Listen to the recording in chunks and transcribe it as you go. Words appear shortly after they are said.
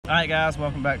Alright guys,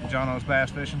 welcome back to John O's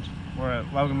Bass Fishing. We're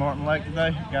at Logan Martin Lake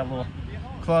today. Got a little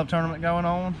club tournament going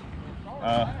on.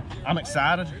 I'm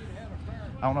excited.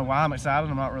 I don't know why I'm excited.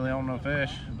 I'm not really on no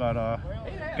fish, but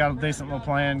got a decent little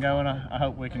plan going. I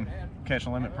hope we can catch a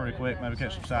limit pretty quick, maybe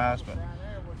catch some size, but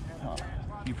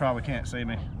you probably can't see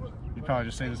me. You probably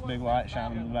just see this big light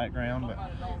shining in the background, but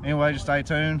anyway, just stay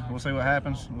tuned. We'll see what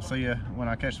happens. We'll see you when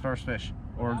I catch the first fish,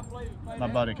 or my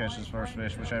buddy catches the first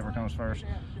fish, whichever comes first.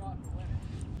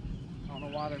 I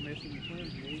don't know why they're missing the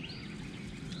swim jig.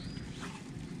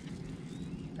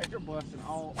 Hey, you're busting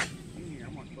all in here.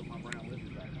 I'm gonna put my brown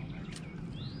lizard back on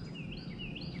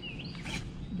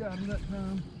there. Got him that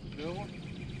time. Good one.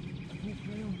 I think he's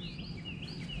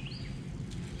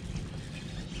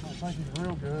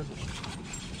real good.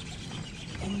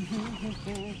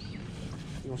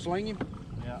 You gonna sling him?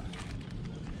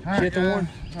 Yeah. Hit the one.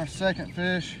 Our second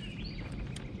fish.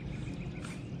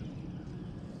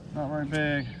 Not very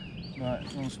big, but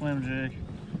it's on a swim jig.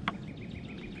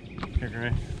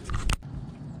 Hickory.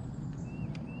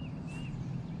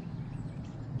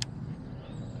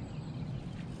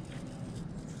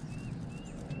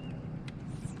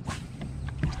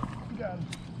 Got him.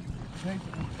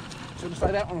 Shouldn't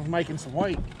say that one was making some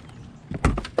weight.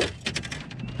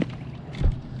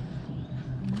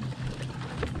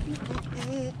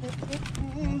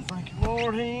 Thank you,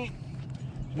 Lord. He ain't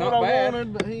Not what bad. I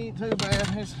wanted, but he ain't too bad.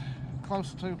 He's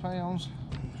close to 2 pounds.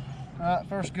 All right,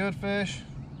 first good fish.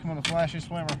 Come on, a flashy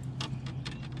swimmer.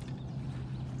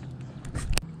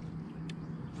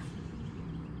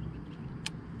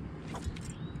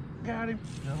 Got him.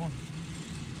 Good one.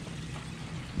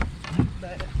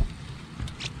 Bad.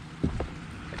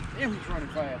 Damn, he's running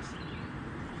fast.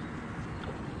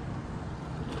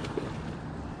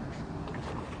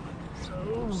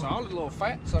 Solid little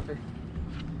fat sucker.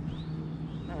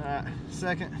 All right,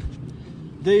 second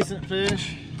decent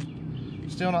fish.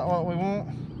 Still not what we want,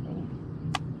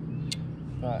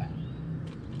 but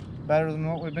better than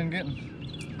what we've been getting.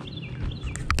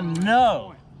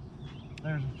 No,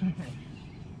 there's a fish.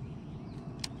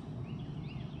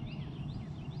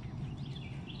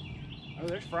 Oh,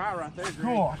 there's fry right there, Greg.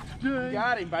 Cool. You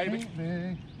got him, baby. Ain't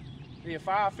big. Is he a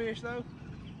 5 fish though? Is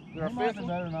there a He might 5th be one?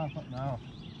 better than I thought. No.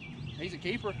 He's a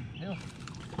keeper. Yeah.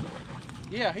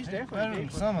 Yeah, he's definitely better a than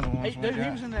keeper. some of the ones we Dude, he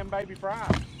got. was in them baby fries.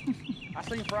 I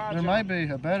seen fries. There might be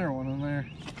a better one in there.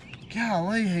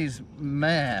 Golly, he's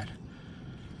mad.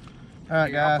 All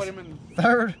right, I'll guys. put him in.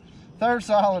 Third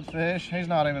solid fish. He's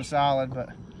not even solid, but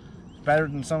better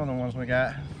than some of the ones we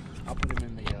got. I'll put him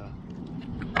in the.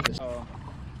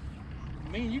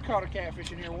 Me and you caught a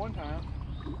catfish in here one time.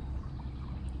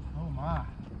 Oh my!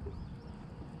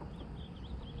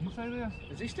 You say this?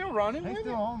 Is he still running? He's with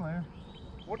still it? on there.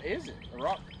 What is it? A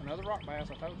rock? Another rock bass?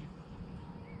 I told you.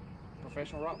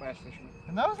 Professional rock bass fisherman.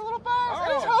 And that was a little bass. Oh.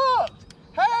 And he's hooked.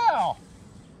 How?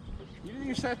 You didn't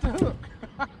even set the hook.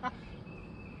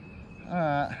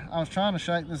 Alright, I was trying to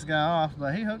shake this guy off,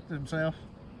 but he hooked himself.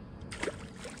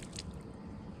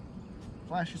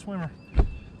 Flashy swimmer.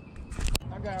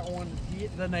 I got one.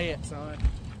 Hit the net, son.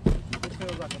 This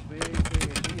feels like a big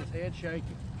fish. He is head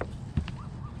shaking.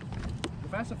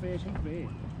 If that's a fish, he's big.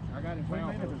 I got him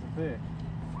found. If it's a fish.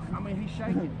 I mean, he's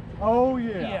shaking. Oh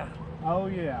yeah. Yeah. Oh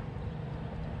yeah.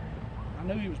 I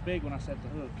knew he was big when I set the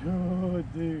hook.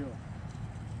 Good deal.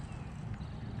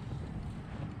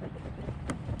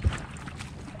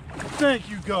 Thank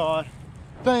you, God.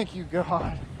 Thank you,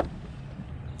 God.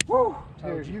 Woo!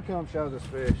 Here, you come show this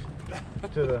fish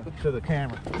to the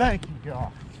camera. Thank you,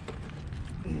 God.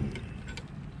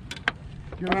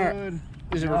 Good. Right.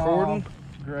 Is it recording?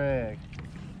 Greg.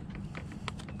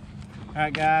 All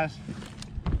right, guys.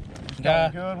 Got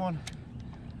a good one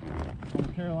on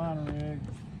the Carolina rig.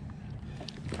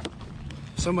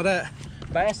 Some of that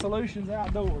Bass Solutions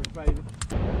Outdoors, baby.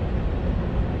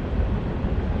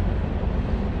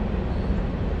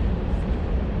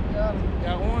 Got him.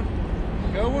 Got one?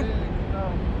 Good one? No.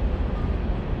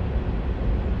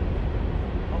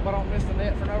 Hope I don't miss the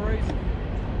net for no reason.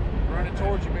 Running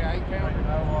towards you, be an 8-pounder.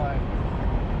 No way.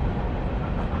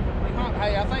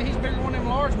 Hey, I think he's bigger than one of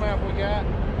them largemouth we got.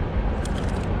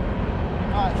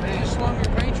 Might He be. just slung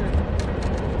your painter.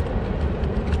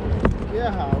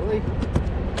 Yeah, Holly.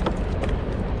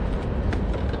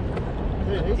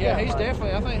 Yeah, he's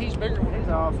definitely, I think he's bigger than one. He's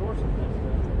all sorts of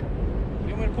things.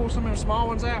 You want me to pull some of them small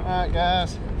ones out? All right,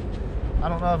 guys. I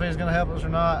don't know if he's gonna help us or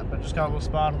not, but just got a little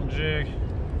spot on the jig.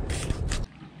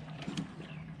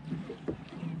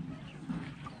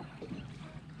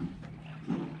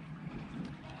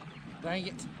 Dang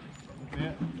it.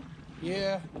 Yeah.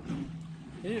 Yeah.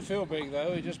 He didn't feel big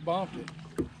though, he just bumped it.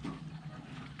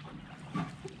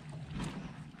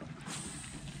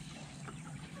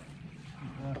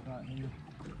 here.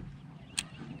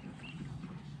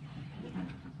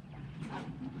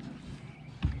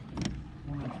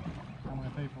 How many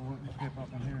people wouldn't skip up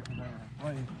in here because they were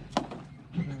afraid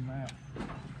of doing that?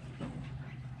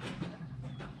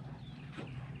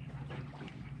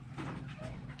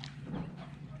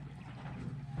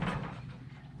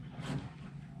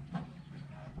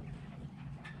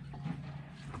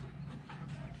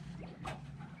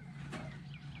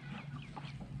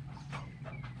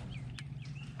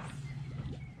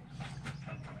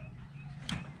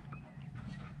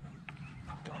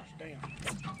 Damn.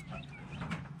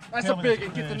 That's a big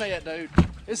one. Get the net, dude.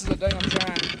 This is a damn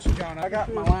giant, John. I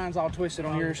got my lines all twisted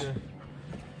on yours.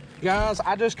 Guys,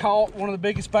 I just caught one of the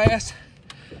biggest bass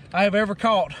I have ever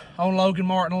caught on Logan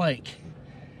Martin Lake.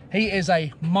 He is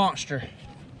a monster.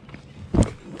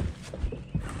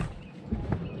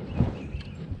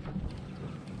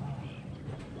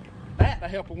 That to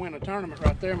help him win a tournament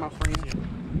right there, my friend.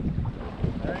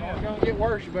 There he is. It's gonna get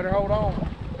worse. You better hold on.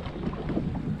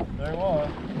 There he was.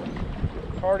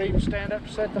 Hard to even stand up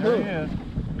to set the There hook. he is.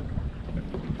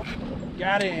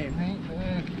 Got him. He ain't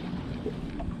big.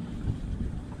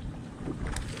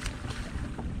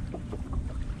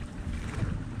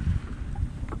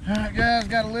 Alright guys,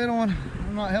 got a little one.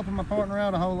 I'm not helping my partner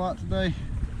out a whole lot today.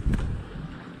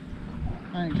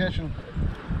 I ain't catching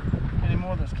any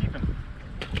more that's keeping.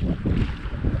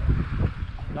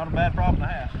 Not a bad problem to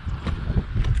have.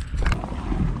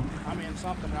 I'm in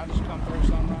something. I just come through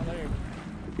something right there.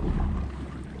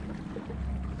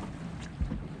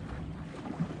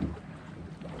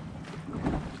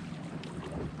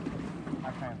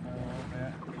 I can't throw a little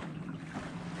bit.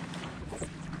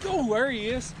 Oh, there he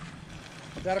is.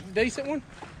 Is that a decent one?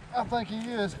 I think he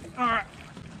is. All right.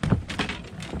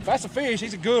 If that's a fish,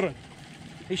 he's a good one.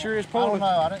 He sure is I pulling. don't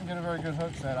know. I didn't get a very good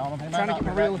hook set on him. He may Trying to not get be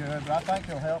my that reel. good, but I think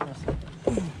he'll help us.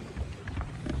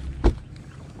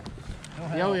 He'll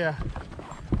help. Oh yeah.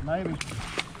 Maybe.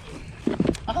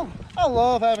 I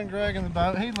love having Greg in the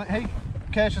boat. He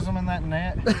catches them in that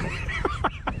net.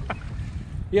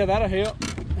 Yeah, that'll help.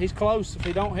 He's close. If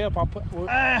he don't help, I'll put.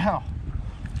 Ow!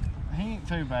 He ain't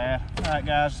too bad. All right,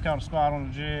 guys, just got a spot on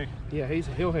the jig. Yeah,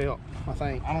 he'll help. I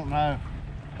think. I don't know.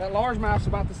 That largemouth's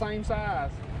about the same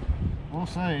size. We'll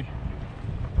see.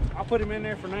 I'll put him in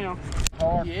there for now.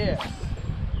 Hard. Yes.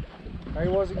 There he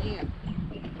was again.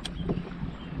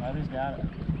 Maybe he's got it.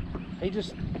 He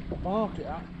just bumped it.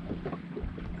 I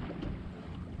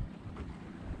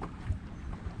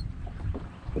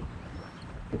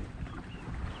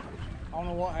don't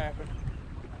know what happened.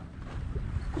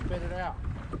 Spit it out.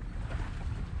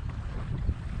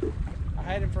 I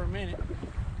had him for a minute.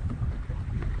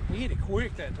 He hit it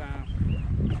quick that time.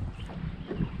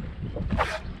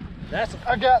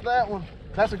 I got that one.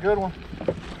 That's a good one.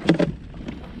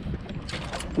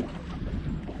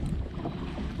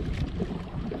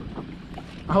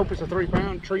 I hope it's a 3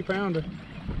 pounder.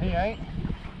 He ain't.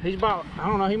 He's about, I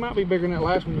don't know, he might be bigger than that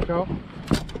last one you caught.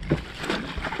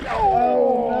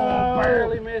 Oh, no.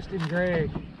 Barely missed him, Greg.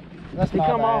 That's He my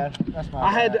come bad. off. That's my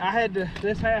I bad. had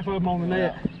this half of him on the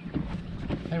net.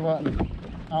 He wasn't.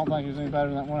 I don't think he was any better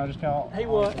than that one I just caught. He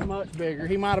wasn't much bigger.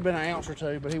 He might have been an ounce or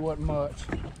two, but he wasn't much.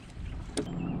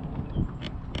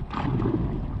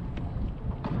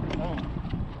 Oh.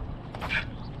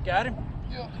 Got him?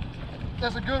 Yeah.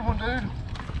 That's a good one, dude.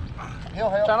 He'll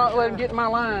help. Try not to for let him sure. get in my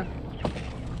line.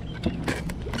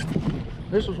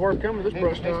 This was worth coming to this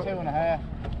brush He's top. 2.5.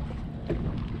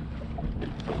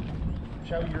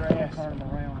 Show your ass. Turn him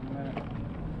around in a minute.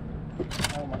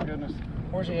 Oh my goodness.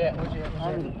 Where's he at? Where's he at?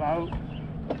 Under the boat.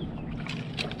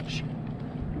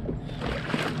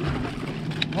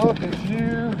 Look at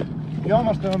you. You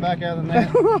almost threw him back out of the net.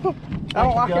 I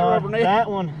don't like that rubber net. That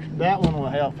one will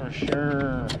help for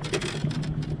sure.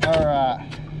 All right.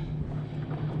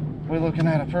 We're looking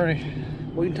at a pretty.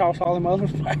 We can toss all them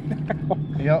others back now.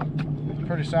 Yep.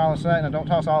 Pretty solid set. Now don't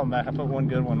toss all of them back. I put one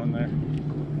good one in there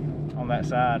on that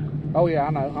side. Oh yeah, I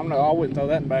know. I wouldn't throw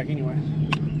that back anyway.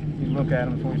 You can look at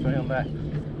him before you throw him back.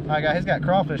 All right, guys, he's got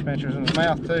crawfish pinchers in his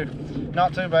mouth too.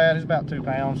 Not too bad. He's about 2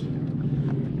 pounds.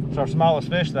 It's our smallest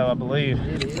fish, though, I believe.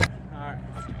 It is. All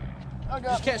right.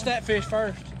 Just catch that fish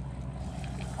first.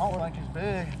 I don't think he's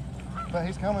big, but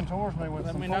he's coming towards me with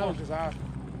Let some me know, force. because I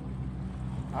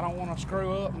don't want to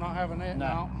screw up and not have a net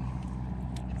now.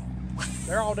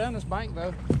 They're all down this bank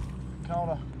though.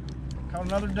 Caught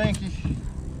another dinky.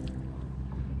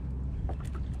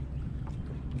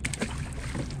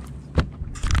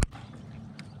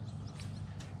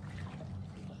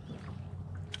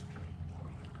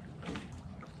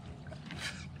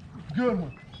 Good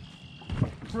one.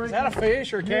 Is that a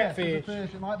fish or a Yes, catfish? it's a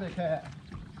fish. It might be a cat.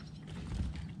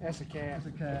 That's a cat. That's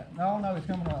a cat. No, no, he's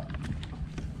coming up.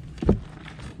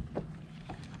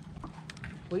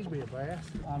 Please be a bass.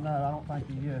 I know, I don't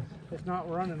think he is. It's not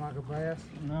running like a bass.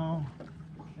 No,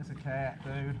 it's a cat,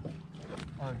 dude.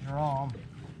 Or a drum.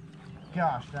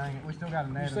 Gosh dang it, we still got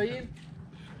a net. You see him?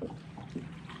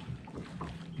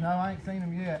 No, I ain't seen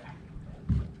him yet.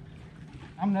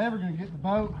 I'm never gonna get the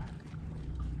boat.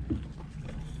 Let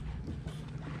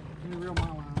me reel my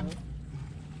line up.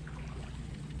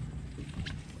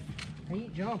 He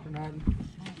ain't jumped or nothing.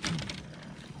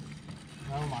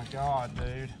 Oh my God,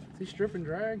 dude. Is he stripping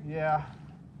drag? Yeah.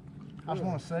 I just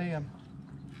want to see him.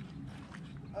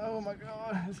 Oh my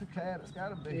God, it's a cat. It's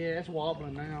gotta be. Yeah, it's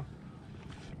wobbling now.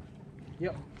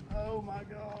 Yep. Oh my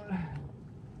God.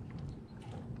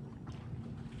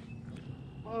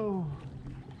 Oh.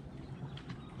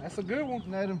 That's a good one.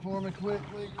 Net him for me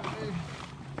quickly.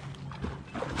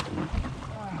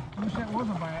 I wish that was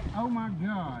a bat. Oh my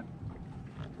God.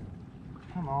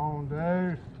 Come on,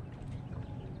 dude.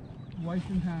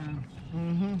 Wasting time.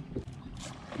 Mm-hmm.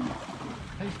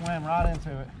 He swam right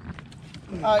into it.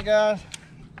 All right, guys.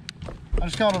 I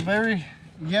just caught a very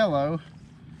yellow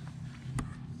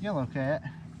cat.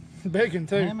 Big one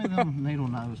too. Hand me them needle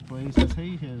nose, please, because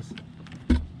he has.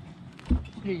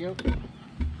 Here you go.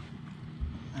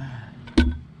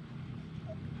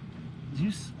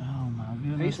 Oh my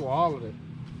goodness. He swallowed it.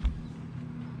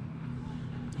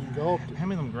 He gulped it. Hand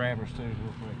me them grabbers too,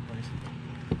 real quick, please.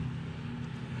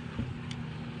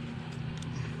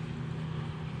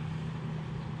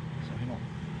 So he don't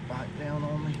bite down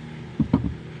on me.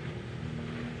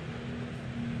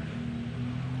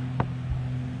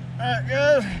 Alright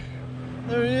guys,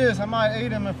 there he is. I might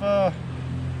eat him if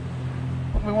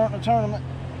we weren't in a tournament.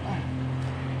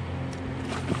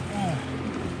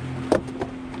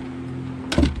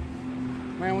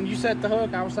 Man, when you set the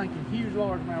hook, I was thinking huge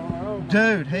large man. I'm like, oh,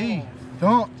 dude, he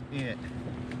thumped it.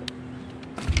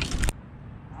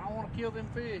 I don't want to kill them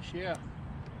fish, yeah.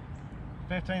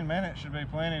 15 minutes should be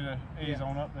plenty to ease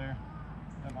on up there.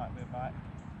 That might be a bite.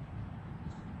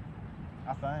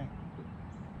 I think.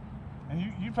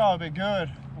 And you'd probably be good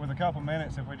with a couple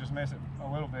minutes if we just miss it a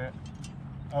little bit.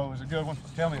 Oh, it's a good one?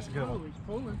 Tell me it's a good one. He's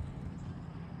pulling.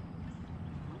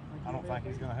 I don't think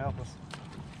he's going to help us.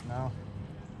 No.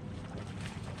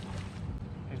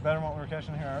 He's better than what we were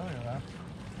catching here earlier, though.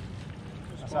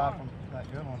 Aside from that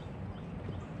good one.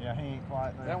 Yeah, he ain't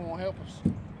quite there. That won't help us.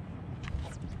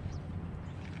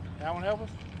 That won't help us?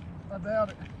 I doubt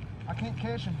it. I can't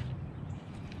catch him.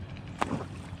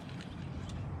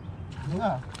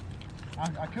 No.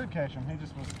 I could catch him. He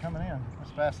just was coming in as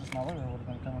fast as my lure would have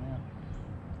been coming in.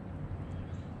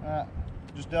 Alright,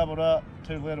 just doubled up.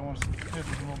 2 little ones. This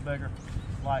is a little bigger.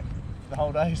 Like the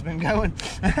whole day's been going.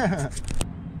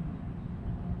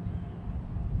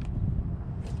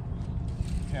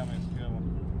 Tell me it's a good one.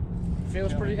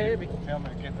 Feels pretty heavy. Tell me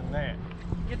to get the net.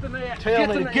 Get the net. Tell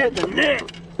me to get the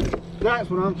net. That's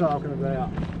what I'm talking about.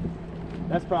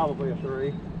 That's probably a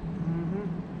 3. Mm-hmm.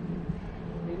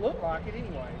 He looked like it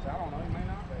anyways. I don't know. He may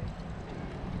not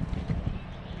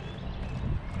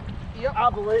be. Yep. I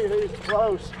believe he's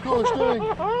close. Close thing.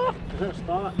 Is there a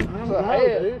spot? I don't know,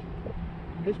 head. dude.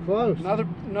 He's close.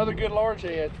 Another good large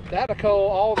head. That'll call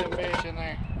all them fish in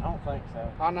there. I don't think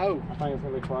so. I know. I think it's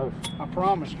gonna be close. I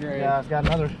promise, Greg. Yeah, it's got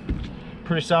another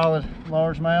pretty solid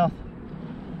largemouth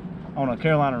on a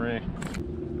Carolina rig.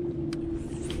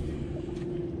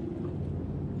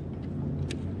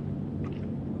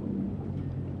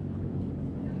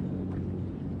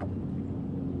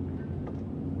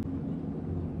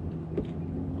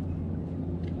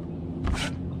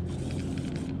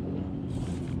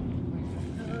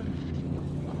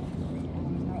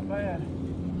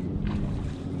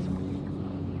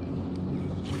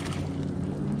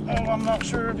 I'm not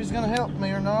sure if he's going to help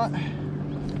me or not.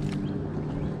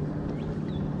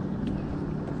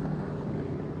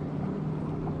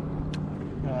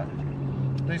 Got a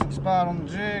decent spot on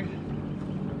the jig.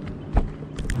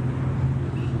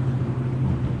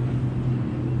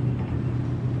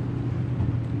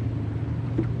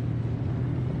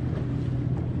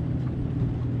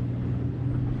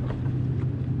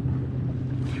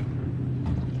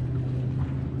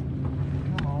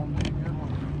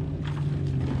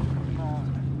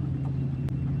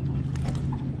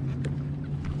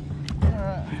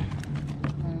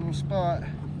 Spot,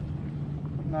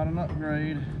 not an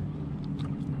upgrade.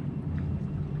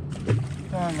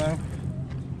 Fine though.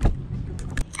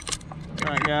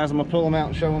 Alright guys, I'm gonna pull them out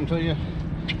and show them to you.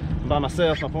 By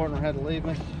myself, my partner had to leave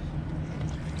me.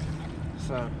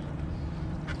 So,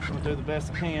 I'm gonna do the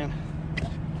best I can.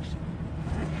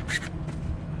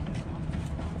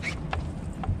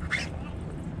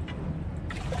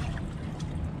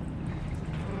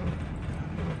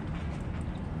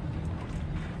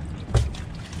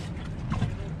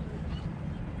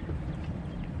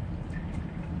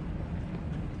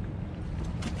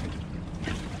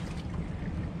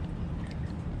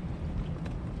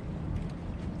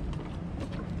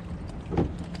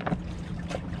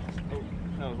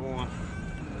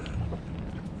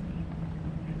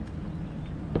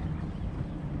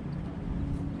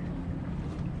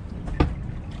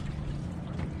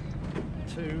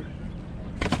 2.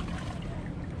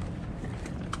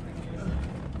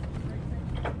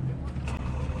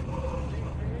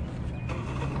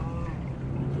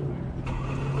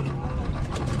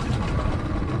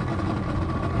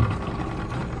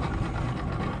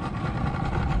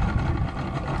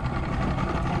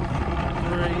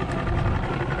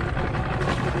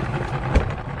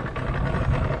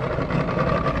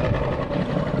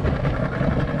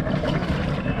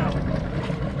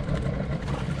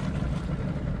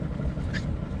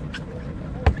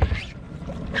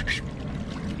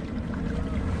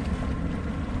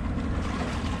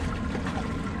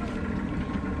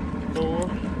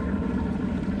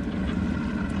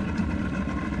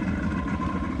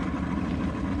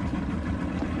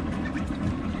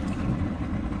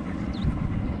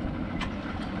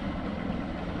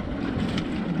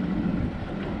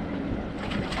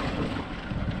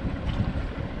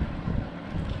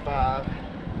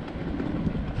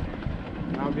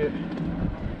 I'll get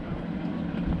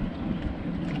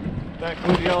back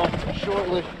with y'all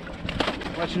shortly,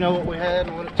 let you know what we had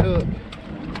and what it took.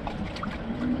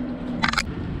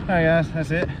 Alright guys,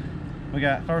 that's it. We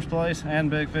got first place and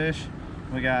big fish.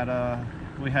 We got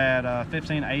we had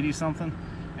 1580 something,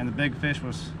 and the big fish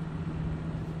was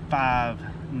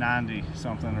 590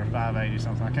 something or 580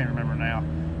 something. I can't remember now.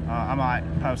 I might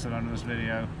post it under this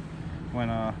video when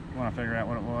I figure out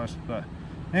what it was. But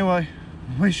anyway,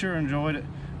 we sure enjoyed it.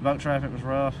 Boat traffic was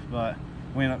rough, but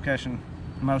we ended up catching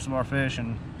most of our fish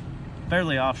in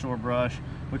fairly offshore brush.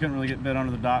 We couldn't really get bit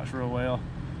under the docks real well.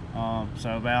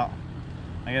 So about,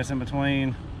 I guess, in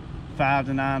between 5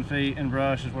 to 9 feet in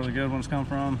brush is where the good ones come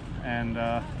from, and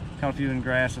caught a few in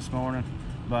grass this morning.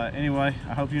 But anyway,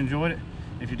 I hope you enjoyed it.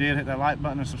 If you did, hit that like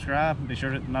button and subscribe. Be sure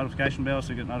to hit the notification bell so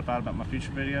you get notified about my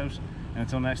future videos. And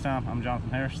until next time, I'm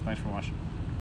Jonathan Harris. Thanks for watching.